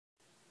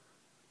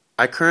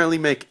I currently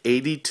make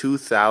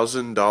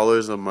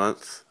 $82,000 a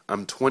month.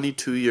 I'm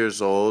 22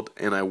 years old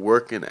and I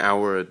work an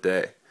hour a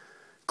day.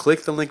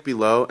 Click the link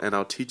below and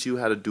I'll teach you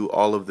how to do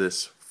all of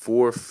this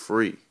for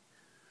free.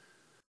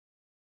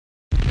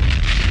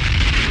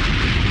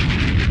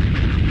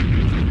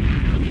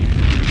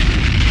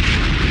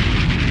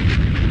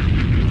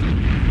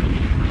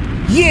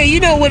 Yeah,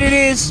 you know what it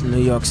is. New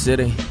York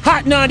City.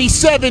 Hot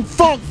 97,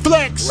 Funk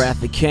Flex.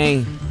 Wrath of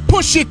Kane.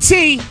 Pusha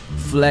T.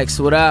 Flex,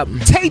 what up?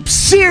 Tape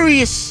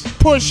Serious,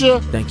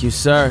 Pusha. Thank you,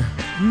 sir.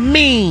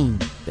 Mean.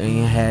 They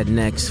ain't had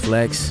next,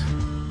 Flex.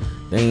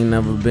 They ain't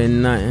never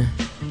been nothing.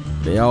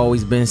 They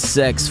always been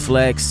sex,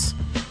 Flex.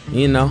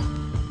 You know.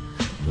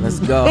 Let's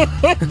go.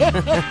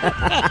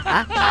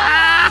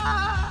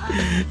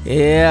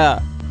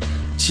 Yeah.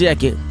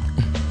 Check it.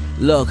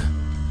 Look.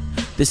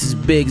 This is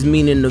Big's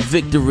meaning of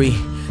victory.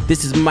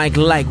 This is Mike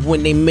like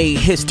when they made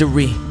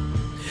history.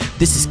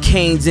 This is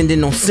Kane's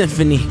ending on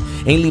symphony.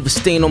 Ain't leave a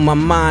stain on my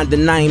mind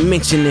and I ain't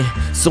mention it.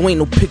 So ain't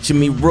no picture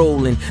me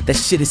rolling. That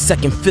shit is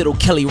second fiddle,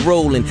 Kelly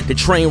rolling. The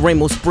train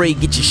rainbow spray,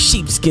 get your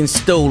sheepskin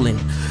stolen.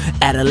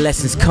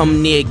 Adolescence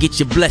come near, get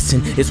your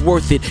blessing. It's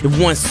worth it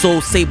if one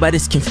soul saved by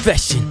this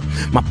confession.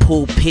 My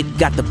pulpit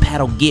got the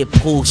paddle gear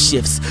pull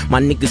shifts.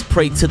 My niggas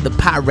pray to the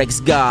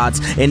Pyrex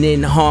gods. And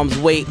in harm's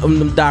way of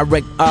them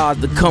direct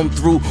odds to come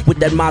through with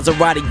that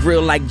Maserati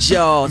grill like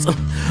Jaws.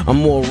 I'm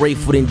more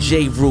Rayful than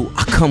J. Rue.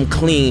 I come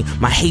clean.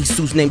 My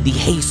Jesus named the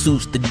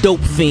Jesus, the dope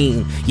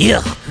fiend.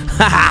 Yeah,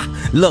 haha.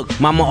 Look,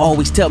 mama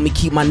always tell me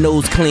keep my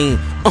nose clean.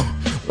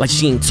 Like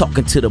she ain't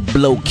talking to the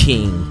blow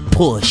king.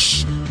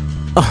 Push.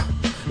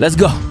 Let's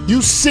go.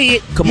 You see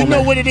it. Come you on, know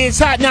man. what it is.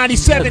 Hot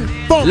 97,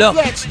 Funk Look.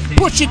 Flex,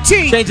 Pusha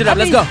T. Change it up,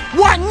 let's go.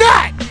 Why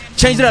not?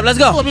 Change it up, let's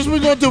go. What is we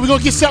gonna do? We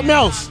gonna get something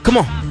else. Come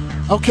on.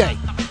 Okay.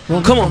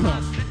 Come on.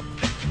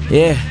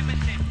 Yeah.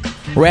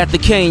 Wrath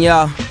of Kane,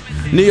 y'all.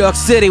 New York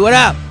City, what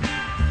up?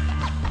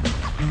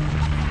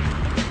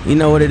 You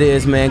know what it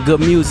is, man. Good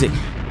music.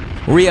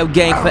 Re-Up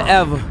gang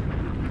forever.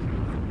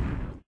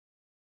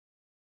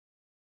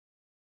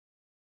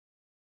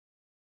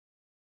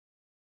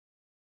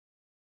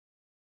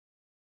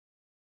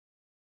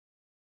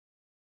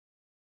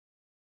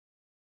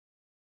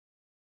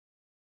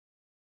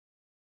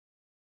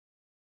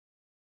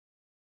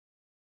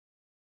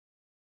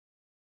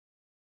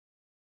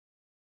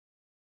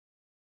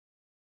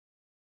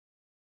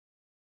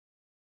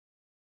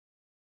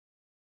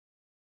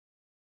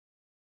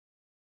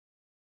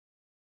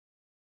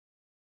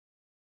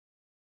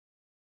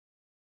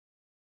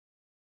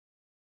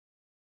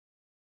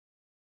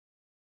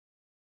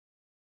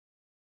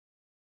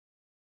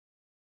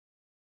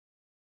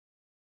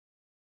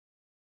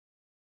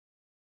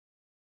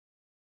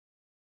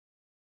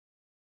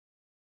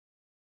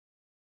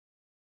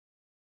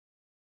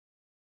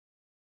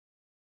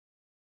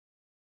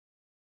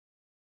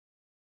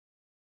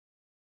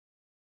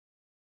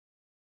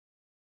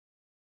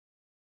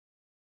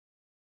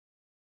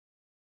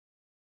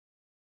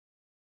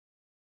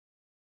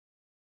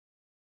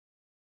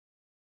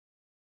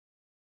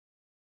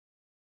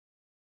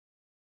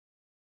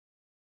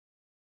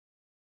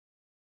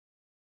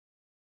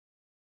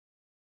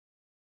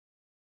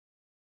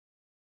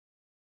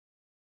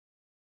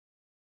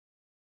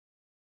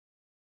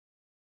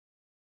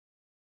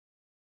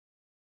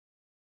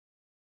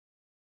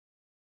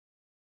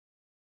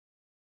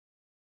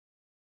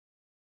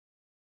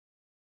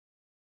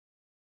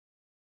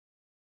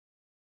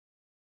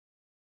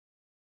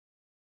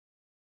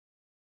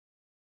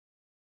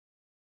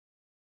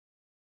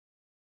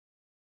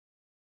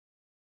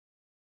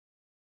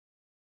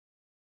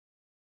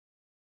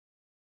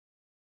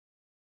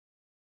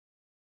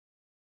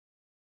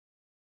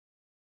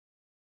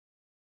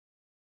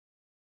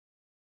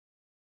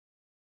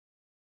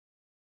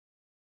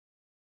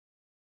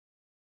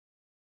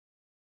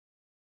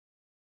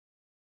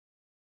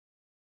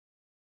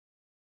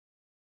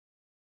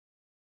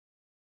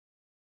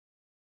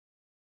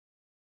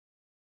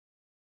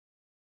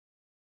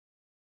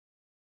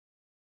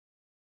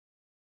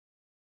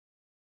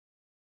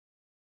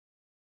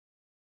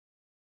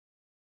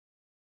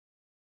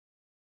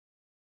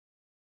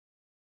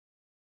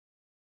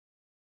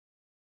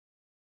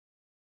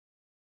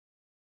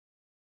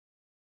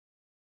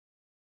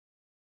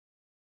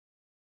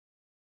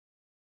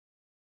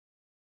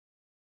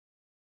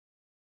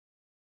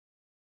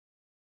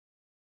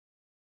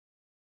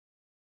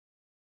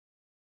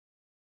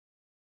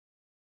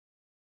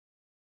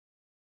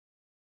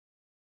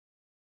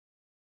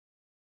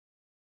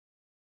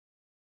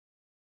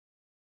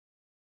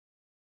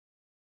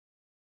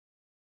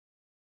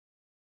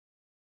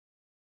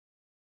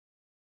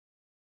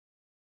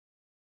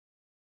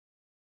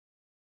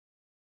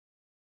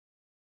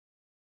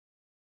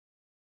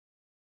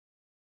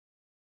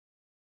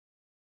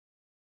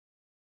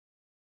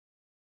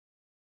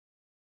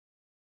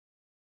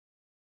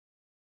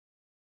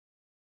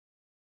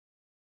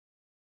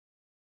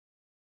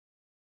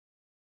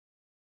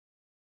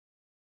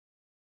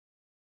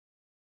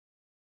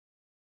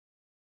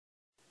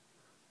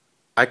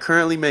 I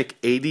currently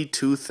make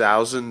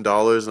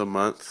 $82,000 a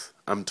month.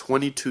 I'm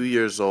 22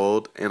 years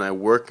old and I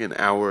work an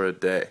hour a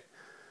day.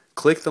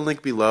 Click the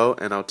link below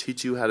and I'll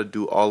teach you how to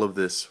do all of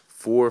this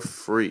for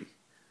free.